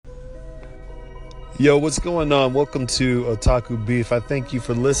Yo, what's going on? Welcome to Otaku Beef. I thank you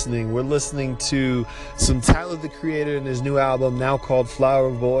for listening. We're listening to some Tyler the Creator and his new album, now called Flower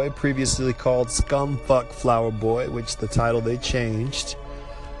Boy, previously called Scumfuck Flower Boy, which the title they changed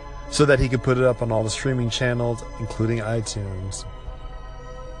so that he could put it up on all the streaming channels, including iTunes.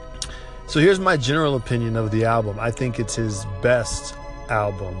 So here's my general opinion of the album. I think it's his best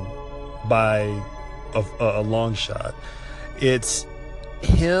album by a long shot. It's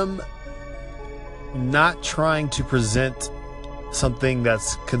him not trying to present something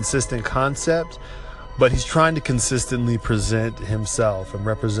that's consistent concept, but he's trying to consistently present himself and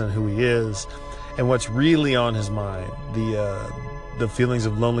represent who he is and what's really on his mind. The feelings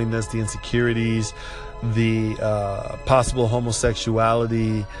of loneliness, the insecurities, the possible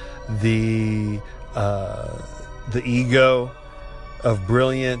homosexuality, the ego of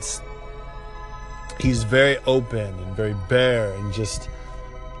brilliance. He's very open and very bare and just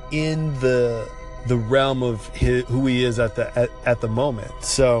in the realm of who he is at the moment.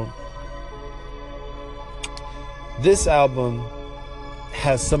 So this album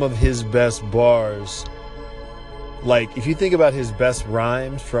has some of his best bars. Like, if you think about his best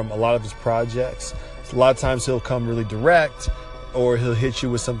rhymes from a lot of his projects, a lot of times he'll come really direct, or he'll hit you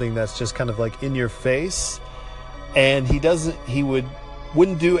with something that's just kind of like in your face, and he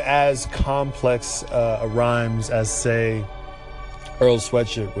wouldn't do as complex rhymes as, say, Earl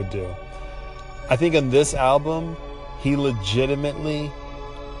Sweatshirt would do. I think on this album, he legitimately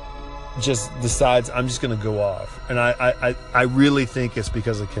just decides, I'm just going to go off. And I really think it's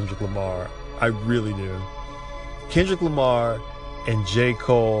because of Kendrick Lamar. I really do. Kendrick Lamar and J.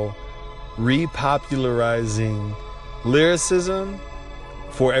 Cole repopularizing lyricism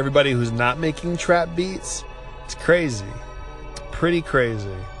for everybody who's not making trap beats. It's crazy. Pretty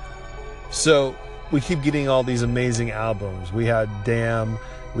crazy. So we keep getting all these amazing albums. We had Damn.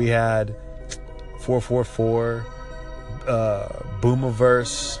 We had 444,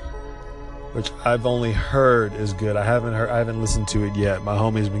 Boomiverse, which I've only heard is good. I haven't listened to it yet. My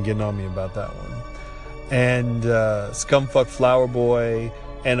homie's been getting on me about that one. And Scumfuck Flower Boy,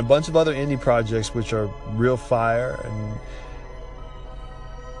 and a bunch of other indie projects which are real fire. And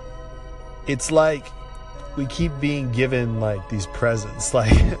it's like we keep being given like these presents.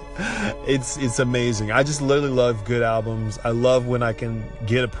 Like it's amazing. I just literally love good albums. I love when I can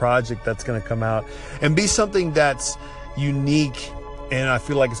get a project that's going to come out and be something that's unique, and I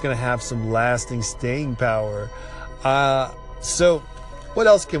feel like it's going to have some lasting staying power. So what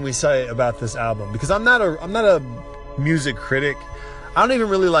else can we say about this album? Because I'm not a music critic. I don't even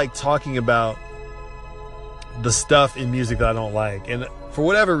really like talking about the stuff in music that I don't like, and for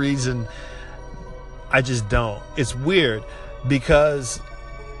whatever reason, I just don't. It's weird because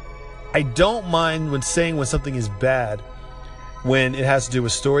I don't mind when something is bad when it has to do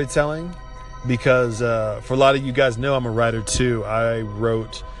with storytelling, because for a lot of you guys know, I'm a writer too. I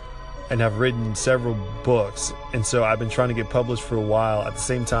wrote and have written several books, and so I've been trying to get published for a while. At the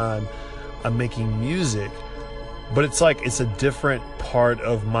same time, I'm making music, but it's like it's a different part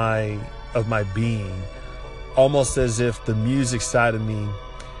of my being, almost as if the music side of me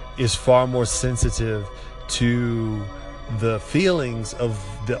is far more sensitive to the feelings of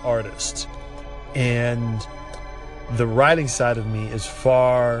the artist, and the writing side of me is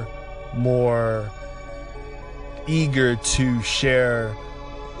far more eager to share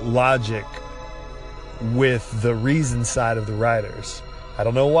logic with the reason side of the writers. I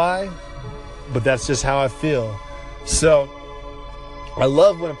don't know why, but that's just how I feel. So I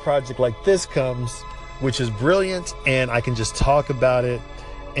love when a project like this comes, which is brilliant, and I can just talk about it,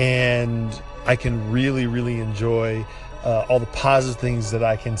 and I can really, really enjoy all the positive things that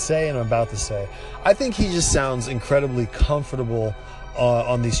I can say and I'm about to say. I think he just sounds incredibly comfortable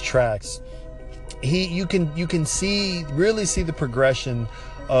on these tracks. You can really see the progression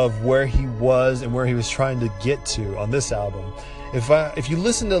of where he was and where he was trying to get to on this album. If you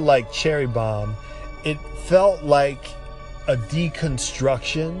listen to like Cherry Bomb, it felt like a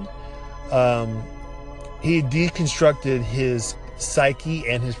deconstruction. He deconstructed his psyche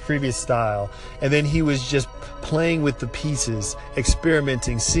and his previous style, and then he was just playing with the pieces,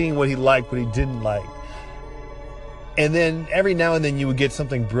 experimenting, seeing what he liked, what he didn't like. And then every now and then you would get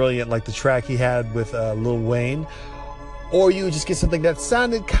something brilliant, like the track he had with Lil Wayne, or you would just get something that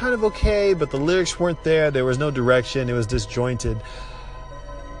sounded kind of okay, but the lyrics weren't there was no direction, it was disjointed,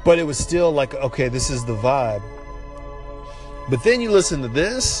 but it was still like, okay, this is the vibe. But then you listen to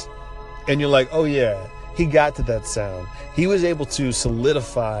this and you're like, oh yeah, he got to that sound. He was able to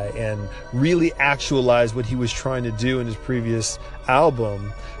solidify and really actualize what he was trying to do in his previous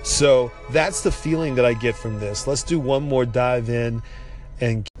album. So that's the feeling that I get from this. Let's do one more dive in.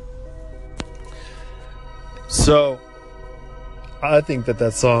 And So I think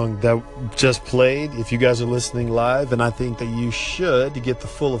that song that just played, if you guys are listening live, and I think that you should to get the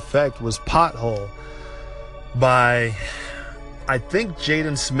full effect, was Pothole by, I think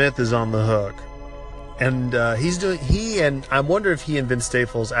Jaden Smith is on the hook. And I wonder if he and Vince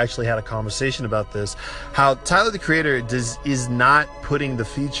Staples actually had a conversation about this, how Tyler the Creator is not putting the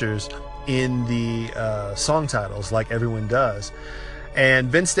features in the song titles like everyone does. And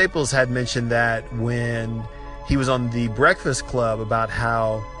Vince Staples had mentioned that when he was on the Breakfast Club, about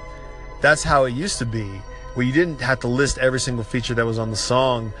how that's how it used to be, where you didn't have to list every single feature that was on the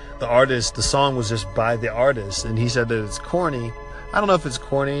song. The song was just by the artist. And he said that it's corny. I don't know if it's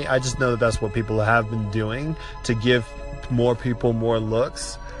corny. I just know that that's what people have been doing to give more people more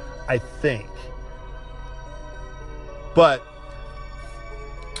looks, I think. But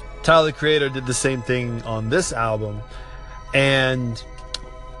Tyler the Creator did the same thing on this album, and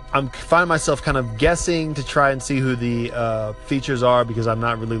I'm finding myself kind of guessing to try and see who the features are, because I'm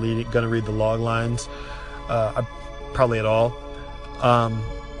not really going to read the log lines probably at all.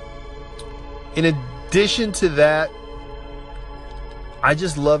 In addition to that, I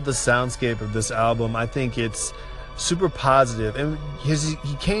just love the soundscape of this album. I think it's super positive. And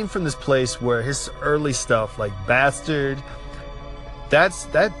he came from this place where his early stuff, like Bastard,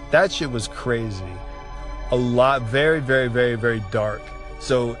 that shit was crazy. A lot, very, very, very, very dark.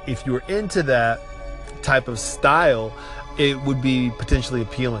 So if you were into that type of style, it would be potentially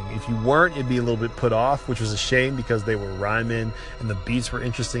appealing. If you weren't, it'd be a little bit put off, which was a shame, because they were rhyming and the beats were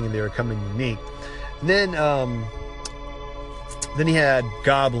interesting and they were coming unique. And then he had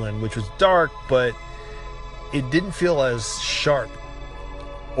Goblin, which was dark, but it didn't feel as sharp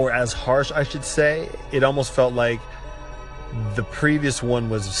or as harsh, I should say. It almost felt like the previous one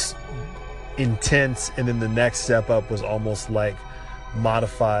was intense, and then the next step up was almost like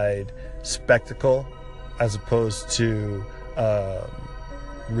modified spectacle as opposed to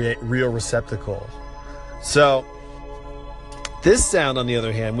real receptacle. So this sound, on the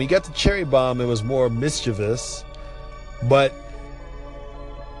other hand, we got the Cherry Bomb, it was more mischievous, but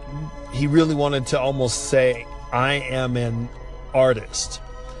he really wanted to almost say, I am an artist.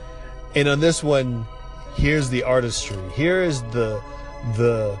 And on this one, here's the artistry. Here is the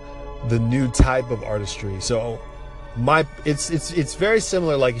new type of artistry. So it's very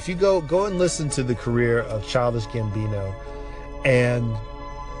similar. Like, if you go and listen to the career of Childish Gambino, and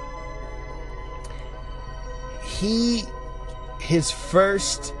his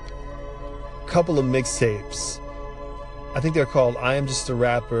first couple of mixtapes, I think they're called I Am Just a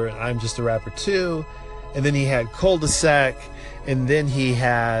Rapper and I'm Just a Rapper 2. And then he had Cul-de-sac. And then he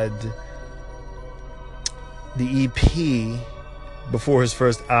had the EP before his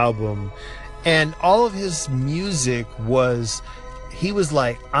first album. And all of his music he was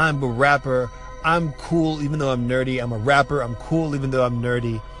like, I'm a rapper, I'm cool even though I'm nerdy. I'm a rapper, I'm cool even though I'm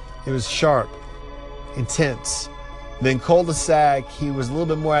nerdy. It was sharp, intense. Then Cul-de-sac, he was a little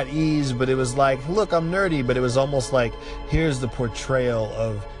bit more at ease, but it was like, look, I'm nerdy, but it was almost like, here's the portrayal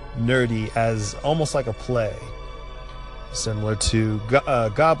of nerdy as almost like a play, similar to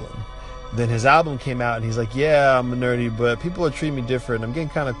Goblin. Then his album came out, and he's like, yeah, I'm a nerdy, but people are treating me different. I'm getting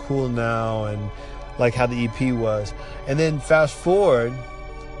kind of cool now, and like how the EP was. And then fast forward,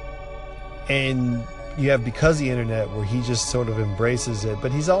 and you have Because the Internet, where he just sort of embraces it,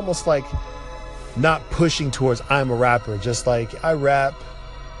 but he's almost like not pushing towards I'm a rapper, just like I rap,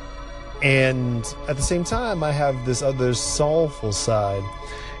 and at the same time I have this other soulful side.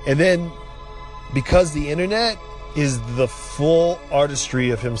 And then Because the Internet is the full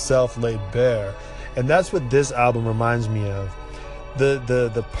artistry of himself laid bare, and that's what this album reminds me of.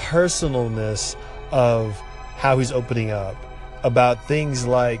 The personalness of how he's opening up about things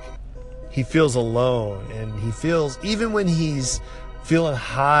like he feels alone, and he feels, even when he's feeling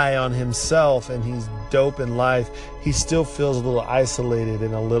high on himself and he's dope in life, he still feels a little isolated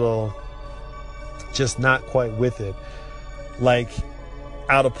and a little just not quite with it, like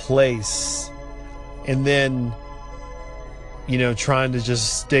out of place. And then, trying to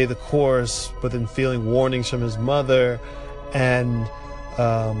just stay the course, but then feeling warnings from his mother, and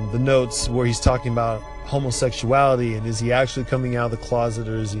the notes where he's talking about homosexuality, and is he actually coming out of the closet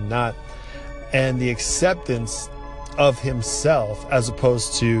or is he not, and the acceptance of himself as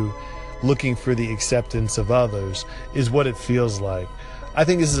opposed to looking for the acceptance of others is what it feels like. I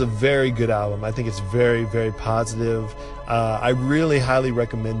think this is a very good album. I think it's very, very positive. I really highly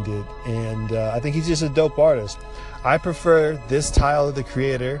recommend it, and I think he's just a dope artist. I prefer this Tyler the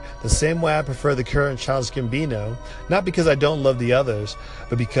Creator the same way I prefer the current Childish Gambino, not because I don't love the others,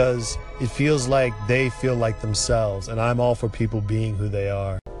 but because it feels like they feel like themselves, and I'm all for people being who they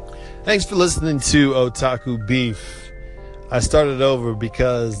are. Thanks for listening to Otaku Beef. I started over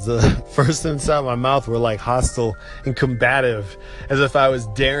because the first things out of my mouth were like hostile and combative, as if I was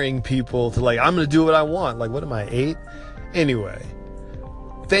daring people to like, I'm going to do what I want. Like, what am I, 8? Anyway,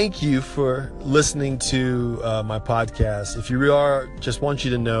 thank you for listening to my podcast. If you are, just want you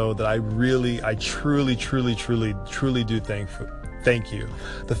to know that I truly do thank you.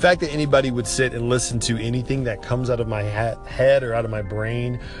 The fact that anybody would sit and listen to anything that comes out of my head or out of my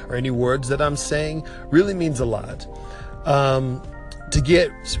brain or any words that I'm saying really means a lot. To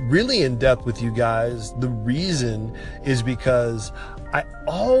get really in depth with you guys, the reason is because I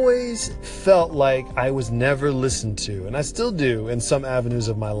always felt like I was never listened to, and I still do in some avenues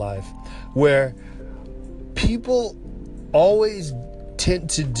of my life, where people always tend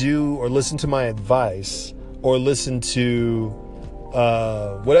to do or listen to my advice or listen to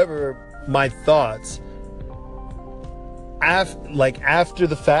whatever my thoughts after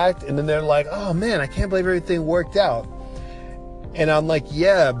the fact, and then they're like, oh man, I can't believe everything worked out. And I'm like,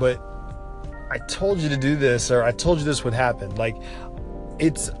 yeah, but I told you to do this, or I told you this would happen. Like,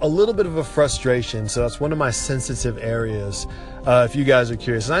 it's a little bit of a frustration. So that's one of my sensitive areas, if you guys are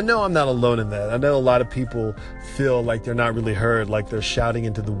curious. And I know I'm not alone in that. I know a lot of people feel like they're not really heard, like they're shouting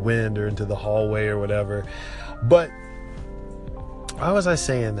into the wind or into the hallway or whatever. But why was I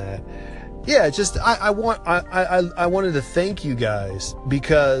saying that? Yeah, just I wanted to thank you guys,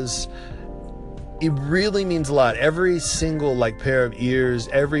 because it really means a lot. Every single pair of ears,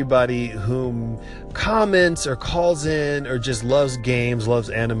 everybody whom comments or calls in or just loves games,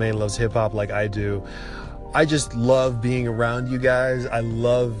 loves anime, loves hip hop like I do. I just love being around you guys. I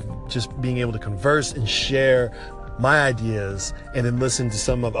love just being able to converse and share my ideas, and then listen to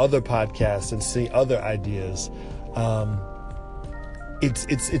some of other podcasts and see other ideas.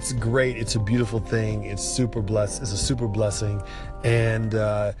 It's great. It's a beautiful thing. It's super blessed. It's a super blessing. And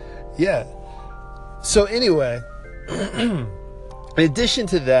yeah. So anyway, in addition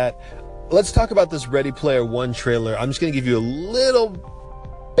to that, let's talk about this Ready Player One trailer. I'm just going to give you a little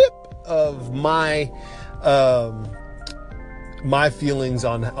bit of my feelings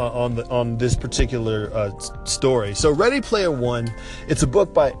on this particular story. So Ready Player One, it's a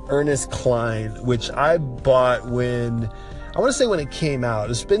book by Ernest Cline, which I bought when it came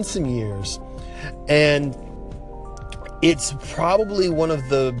out. It's been some years, and it's probably one of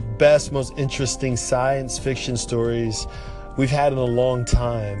the best, most interesting science fiction stories we've had in a long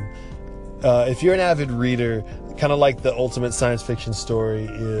time. If you're an avid reader, kind of like the ultimate science fiction story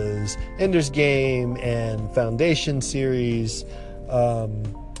is Ender's Game and Foundation series, and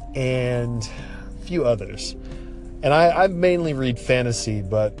a few others. And I mainly read fantasy,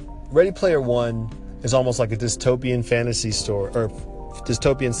 but Ready Player One is almost like a dystopian fantasy story, or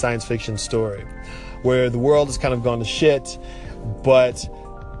dystopian science fiction story, where the world has kind of gone to shit, but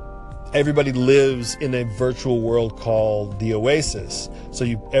everybody lives in a virtual world called the Oasis. So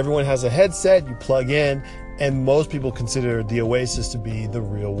everyone has a headset, you plug in, and most people consider the Oasis to be the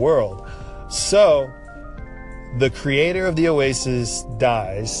real world. So the creator of the Oasis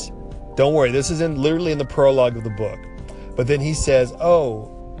dies. Don't worry, this is literally in the prologue of the book. But then he says,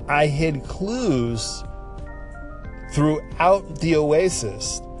 oh, I hid clues throughout the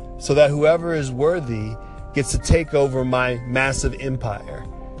Oasis so that whoever is worthy gets to take over my massive empire.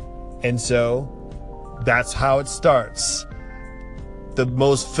 And so that's how it starts. The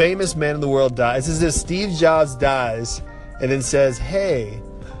most famous man in the world dies. It's as if Steve Jobs dies and then says, hey,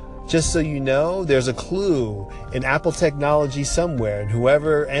 just so you know, there's a clue in Apple technology somewhere, and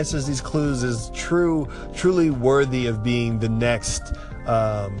whoever answers these clues is truly worthy of being the next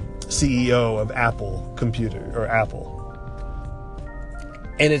CEO of Apple Computer, or Apple.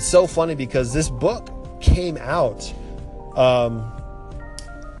 And it's so funny because this book came out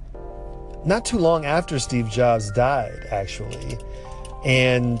not too long after Steve Jobs died, actually.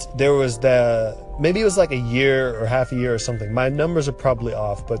 And there was maybe it was like a year or half a year or something. My numbers are probably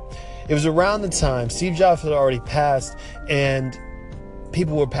off, but it was around the time Steve Jobs had already passed, and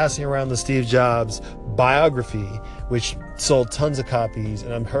people were passing around the Steve Jobs biography, which sold tons of copies,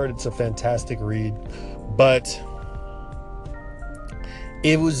 and I've heard it's a fantastic read. But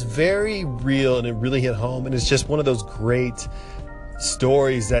it was very real, and it really hit home, and it's just one of those great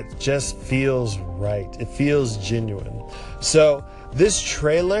stories that just feels right. It feels genuine. So this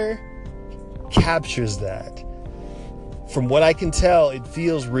trailer captures that. From what I can tell, it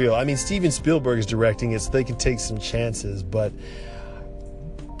feels real. I mean, Steven Spielberg is directing it, so they can take some chances, but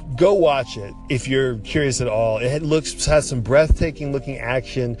go watch it if you're curious at all. It has some breathtaking looking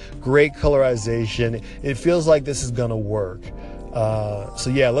action, great colorization. It feels like this is gonna work.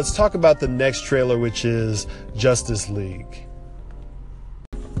 So yeah, let's talk about the next trailer, which is Justice League.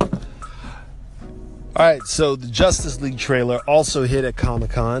 Alright, so the Justice League trailer also hit at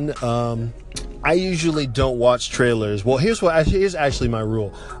Comic-Con. I usually don't watch trailers. Well, here's actually my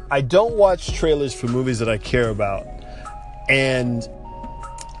rule. I don't watch trailers for movies that I care about. And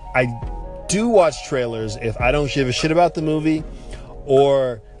I do watch trailers if I don't give a shit about the movie,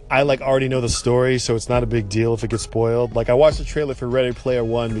 or I already know the story, so it's not a big deal if it gets spoiled. Like, I watched the trailer for Ready Player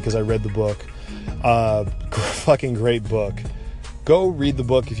One because I read the book. Fucking great book. Go read the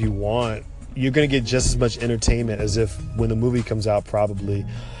book if you want. You're going to get just as much entertainment as if when the movie comes out, probably.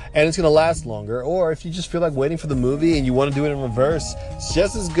 And it's going to last longer. Or if you just feel like waiting for the movie and you want to do it in reverse, it's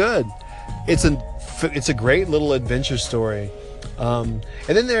just as good. It's a great little adventure story. And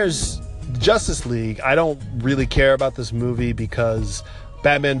then there's Justice League. I don't really care about this movie because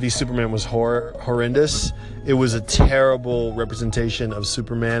Batman v Superman was horrendous. It was a terrible representation of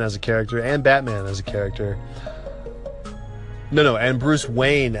Superman as a character and Batman as a character. No, and Bruce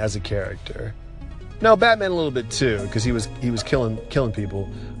Wayne as a character. No, Batman a little bit too, because he was killing people,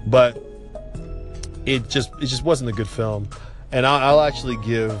 but it just wasn't a good film. And I'll actually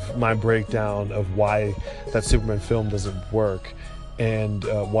give my breakdown of why that Superman film doesn't work, and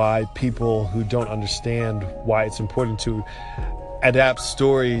why people who don't understand why it's important to adapt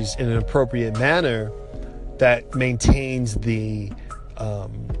stories in an appropriate manner that maintains the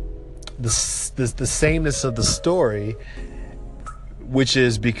sameness of the story, which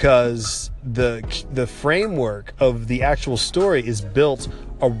is because the framework of the actual story is built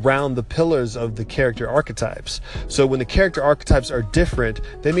around the pillars of the character archetypes. So when the character archetypes are different,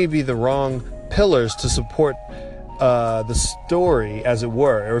 they may be the wrong pillars to support the story, as it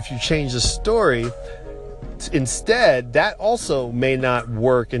were. Or if you change the story instead, that also may not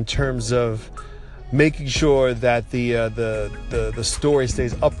work in terms of making sure that the story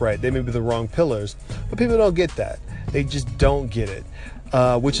stays upright. They may be the wrong pillars, but people don't get that. They just don't get it.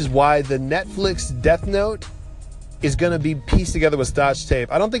 Which is why the Netflix Death Note is going to be pieced together with Scotch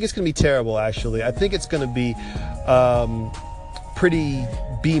tape. I don't think it's going to be terrible, actually. I think it's going to be pretty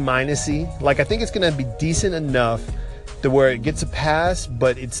B-minus-y. I think it's going to be decent enough to where it gets a pass,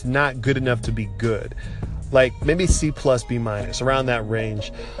 but it's not good enough to be good. Maybe C+, B-, around that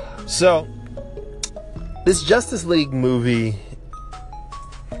range. So, this Justice League movie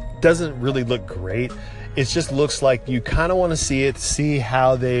doesn't really look great. It just looks like you kind of want to see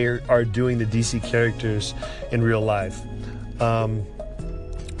how they are doing the DC characters in real life.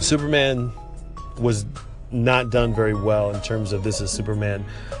 Superman was not done very well in terms of This Is Superman.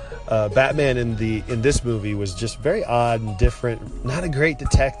 Batman in this movie was just very odd and different. Not a great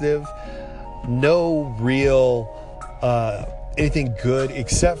detective. No real anything good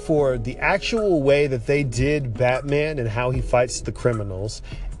except for the actual way that they did Batman and how he fights the criminals,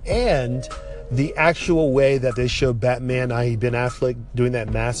 and the actual way that they showed Batman, i.e. Ben Affleck, doing that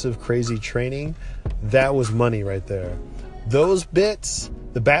massive, crazy training. That was money right there. Those bits,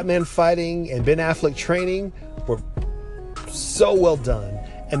 the Batman fighting and Ben Affleck training, were so well done.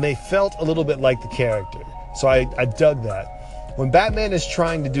 And they felt a little bit like the character. So I dug that. When Batman is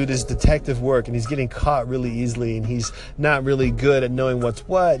trying to do this detective work and he's getting caught really easily and he's not really good at knowing what's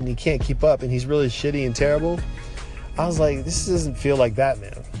what and he can't keep up and he's really shitty and terrible, I was like, this doesn't feel like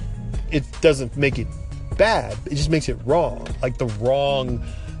Batman. It doesn't make it bad. It just makes it wrong. The wrong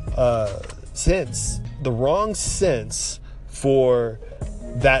sense. The wrong sense for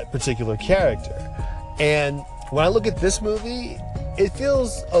that particular character. And when I look at this movie, it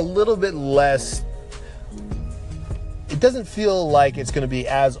feels a little bit less. It doesn't feel like it's going to be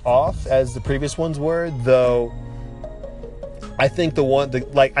as off as the previous ones were, though. I think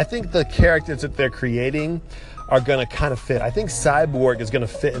I think the characters that they're creating are going to kind of fit. I think Cyborg is going to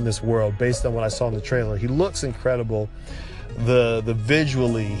fit in this world based on what I saw in the trailer. He looks incredible. The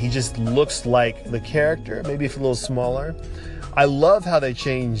visually, he just looks like the character, maybe if a little smaller. I love how they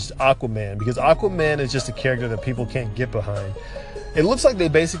changed Aquaman, because Aquaman is just a character that people can't get behind. It looks like they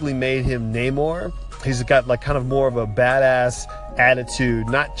basically made him Namor. He's got kind of more of a badass attitude,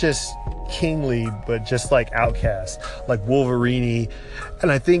 not just kingly, but just outcast, like Wolverine.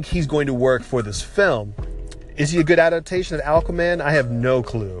 And I think he's going to work for this film. Is he a good adaptation of Aquaman? I have no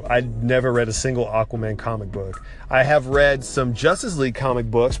clue. I never read a single Aquaman comic book. I have read some Justice League comic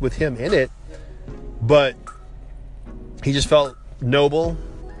books with him in it, but he just felt noble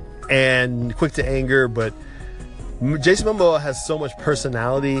and quick to anger. But Jason Momoa has so much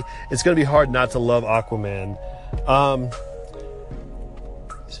personality, it's going to be hard not to love Aquaman.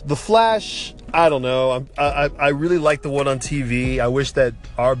 The Flash, I don't know. I really like the one on TV. I wish that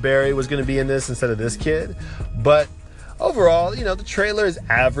our Barry was going to be in this instead of this kid. But overall, the trailer is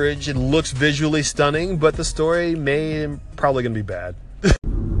average. It looks visually stunning, but the story probably going to be bad.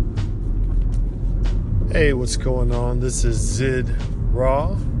 Hey, what's going on? This is Zid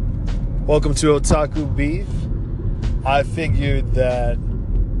Raw. Welcome to Otaku Beef. I figured that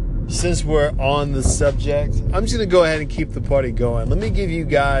since we're on the subject, I'm just going to go ahead and keep the party going. Let me give you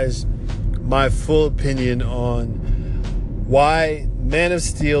guys my full opinion on why Man of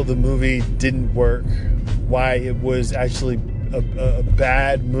Steel, the movie, didn't work, why it was actually a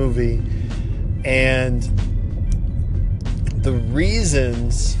bad movie, and the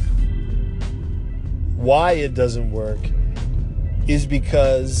reasons why it doesn't work is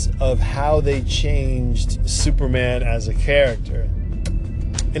because of how they changed Superman as a character.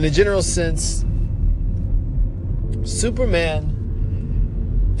 In a general sense, Superman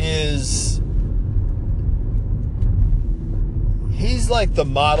he's like the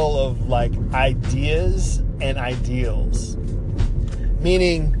model of like ideas and ideals.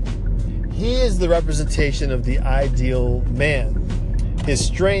 Meaning, he is the representation of the ideal man. His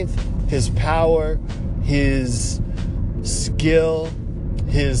strength, his power, his skill,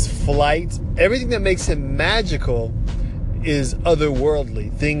 his flight, everything that makes him magical is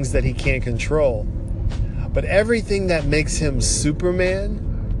otherworldly, things that he can't control. But everything that makes him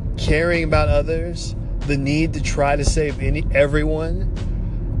Superman, caring about others, the need to try to save everyone,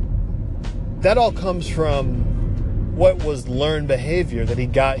 that all comes from what was learned behavior that he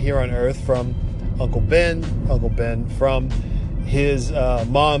got here on Earth from Uncle Ben, from his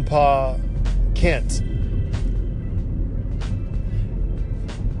ma and pa, Kent.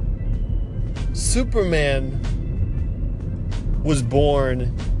 Superman was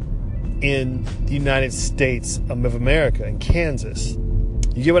born in the United States of America, in Kansas.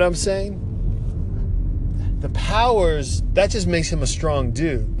 You get what I'm saying? The powers, that just makes him a strong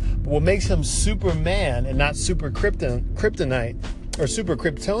dude. But what makes him Superman and not super kryptonite or super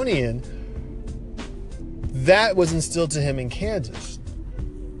Kryptonian, that was instilled to him in Kansas.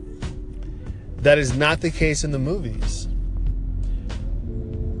 That is not the case in the movies.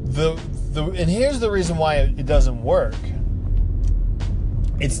 And here's the reason why it doesn't work.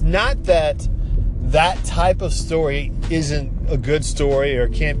 It's not that type of story isn't a good story or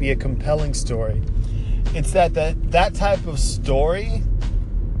can't be a compelling story. It's that type of story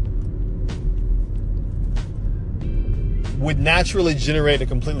would naturally generate a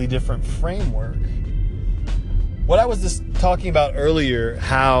completely different framework. What I was just talking about earlier,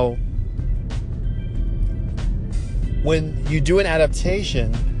 how when you do an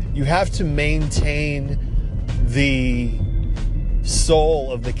adaptation, you have to maintain the soul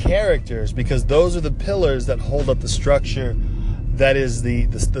of the characters, because those are the pillars that hold up the structure that is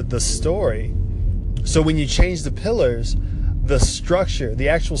the story. So when you change the pillars, the structure, the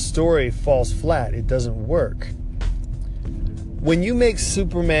actual story falls flat. It doesn't work. When you make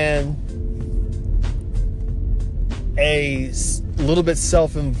Superman a little bit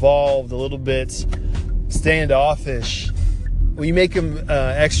self-involved, a little bit standoffish, when you make him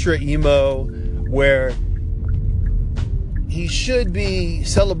extra emo, where he should be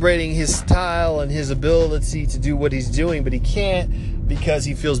celebrating his style and his ability to do what he's doing, but he can't because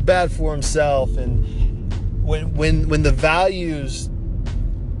he feels bad for himself. And when the values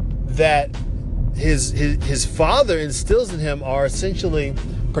that his father instills in him are essentially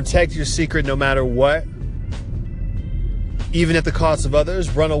protect your secret no matter what, even at the cost of others,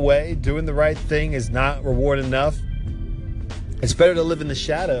 run away, doing the right thing is not reward enough, it's better to live in the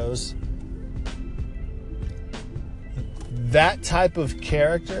shadows. That type of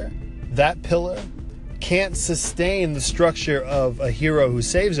character, that pillar, can't sustain the structure of a hero who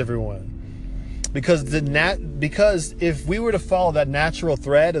saves everyone. Because if we were to follow that natural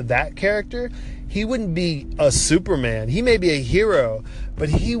thread of that character, he wouldn't be a Superman. He may be a hero, but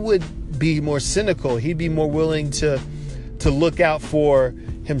he would be more cynical. He'd be more willing to look out for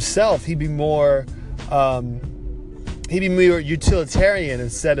himself. He'd be more utilitarian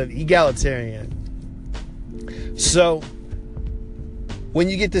instead of egalitarian. So when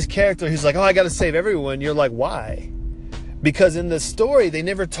you get this character who's like, oh, I got to save everyone, you're like, why? Because in the story, they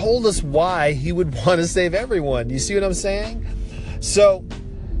never told us why he would want to save everyone. You see what I'm saying? So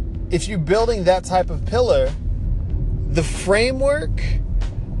if you're building that type of pillar, the framework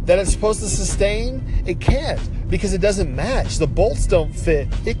that it's supposed to sustain, it can't, because it doesn't match. The bolts don't fit.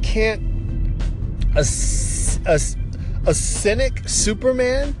 It can't. A cynic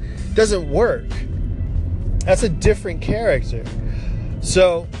Superman doesn't work. That's a different character.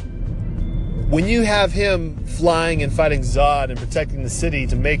 So when you have him flying and fighting Zod and protecting the city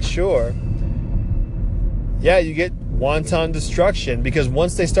to make sure, yeah, you get wanton destruction, because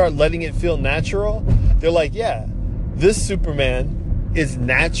once they start letting it feel natural, they're like, yeah, this Superman is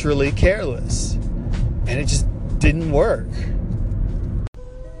naturally careless. And it just didn't work.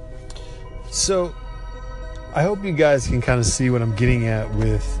 So I hope you guys can kind of see what I'm getting at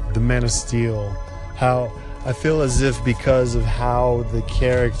with the Man of Steel. How I feel as if because of how the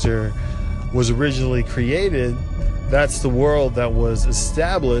character was originally created, that's the world that was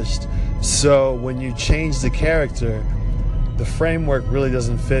established. So when you change the character, the framework really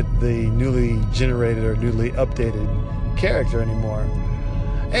doesn't fit the newly generated or newly updated character anymore.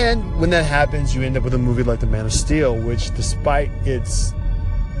 And when that happens, you end up with a movie like The Man of Steel, which despite its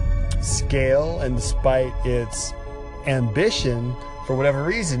scale and despite its ambition, for whatever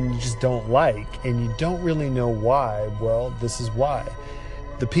reason, you just don't like, and you don't really know why. Well, this is why.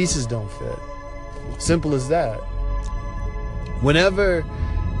 The pieces don't fit. Simple as that. Whenever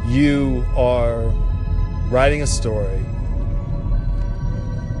you are writing a story,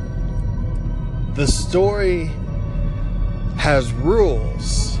 the story has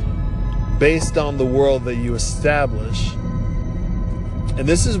rules based on the world that you establish. And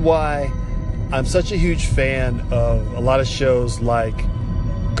this is why I'm such a huge fan of a lot of shows like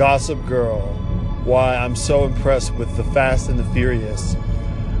Gossip Girl, why I'm so impressed with The Fast and the Furious.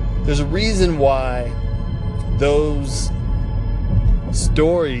 There's a reason why those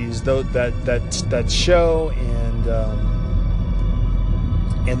stories, that show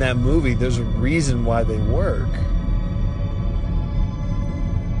and that movie, there's a reason why they work.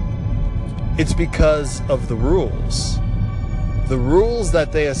 It's because of the rules. The rules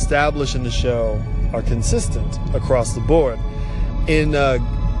that they establish in the show are consistent across the board. In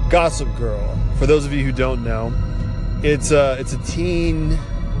Gossip Girl, for those of you who don't know, it's a teen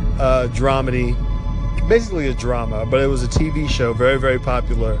dramedy, basically a drama, but it was a TV show, very, very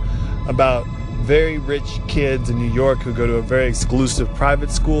popular, about very rich kids in New York who go to a very exclusive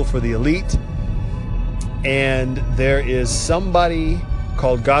private school for the elite. And there is somebody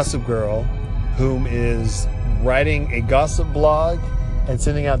called Gossip Girl whom is writing a gossip blog and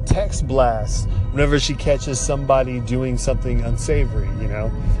sending out text blasts whenever she catches somebody doing something unsavory,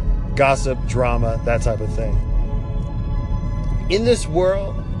 gossip, drama, that type of thing. In this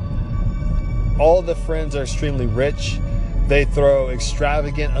world, all the friends are extremely rich. They throw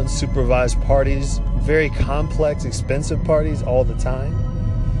extravagant, unsupervised parties, very complex, expensive parties all the time.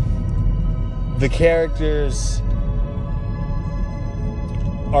 The characters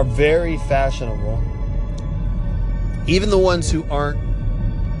are very fashionable. Even the ones who aren't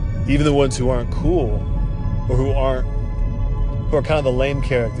cool, or who are kind of the lame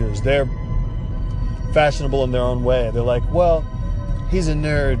characters, they're fashionable in their own way. They're like, well, he's a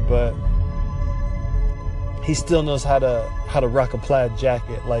nerd, but he still knows how to rock a plaid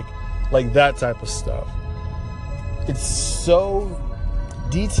jacket, like that type of stuff. It's so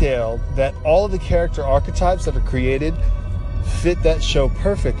detailed that all of the character archetypes that are created fit that show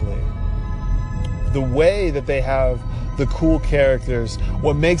perfectly. The way that they have the cool characters,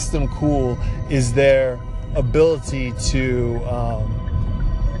 what makes them cool is their ability to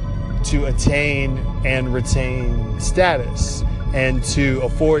attain and retain status, and to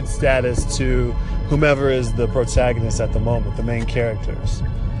afford status to whomever is the protagonist at the moment, the main characters.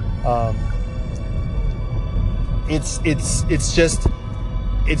 It's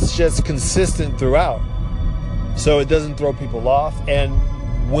just consistent throughout, so it doesn't throw people off. And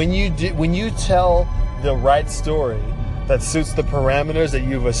when you tell the right story that suits the parameters that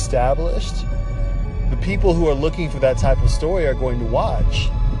you've established, the people who are looking for that type of story are going to watch,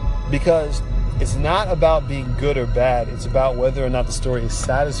 because it's not about being good or bad. It's about whether or not the story is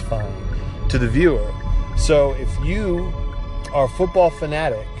satisfying to the viewer. So if you are a football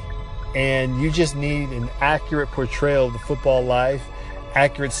fanatic and you just need an accurate portrayal of the football life,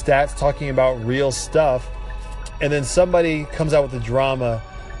 accurate stats, talking about real stuff, and then somebody comes out with a drama,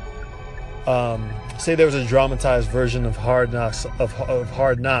 say there was a dramatized version of Hard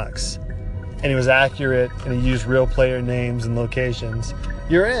Knocks, and it was accurate and it used real player names and locations,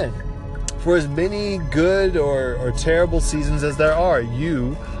 you're in. For as many good or terrible seasons as there are,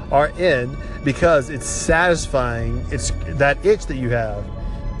 you are in, because it's satisfying. It's that itch that you have.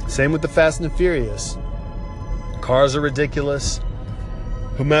 Same with the Fast and the Furious. Cars are ridiculous.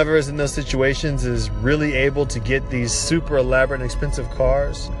 Whomever is in those situations is really able to get these super elaborate and expensive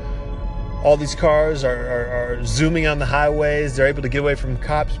cars. All these cars are zooming on the highways. They're able to get away from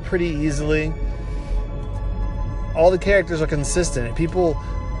cops pretty easily. All the characters are consistent. People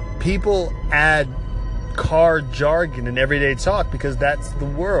add car jargon in everyday talk because that's the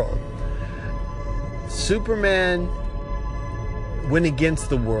world. Superman went against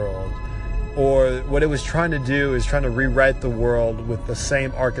the world, or what it was trying to do is trying to rewrite the world with the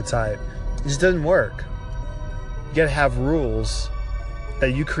same archetype. It just doesn't work. You gotta have rules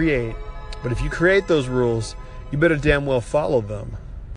that you create, but if you create those rules, you better damn well follow them.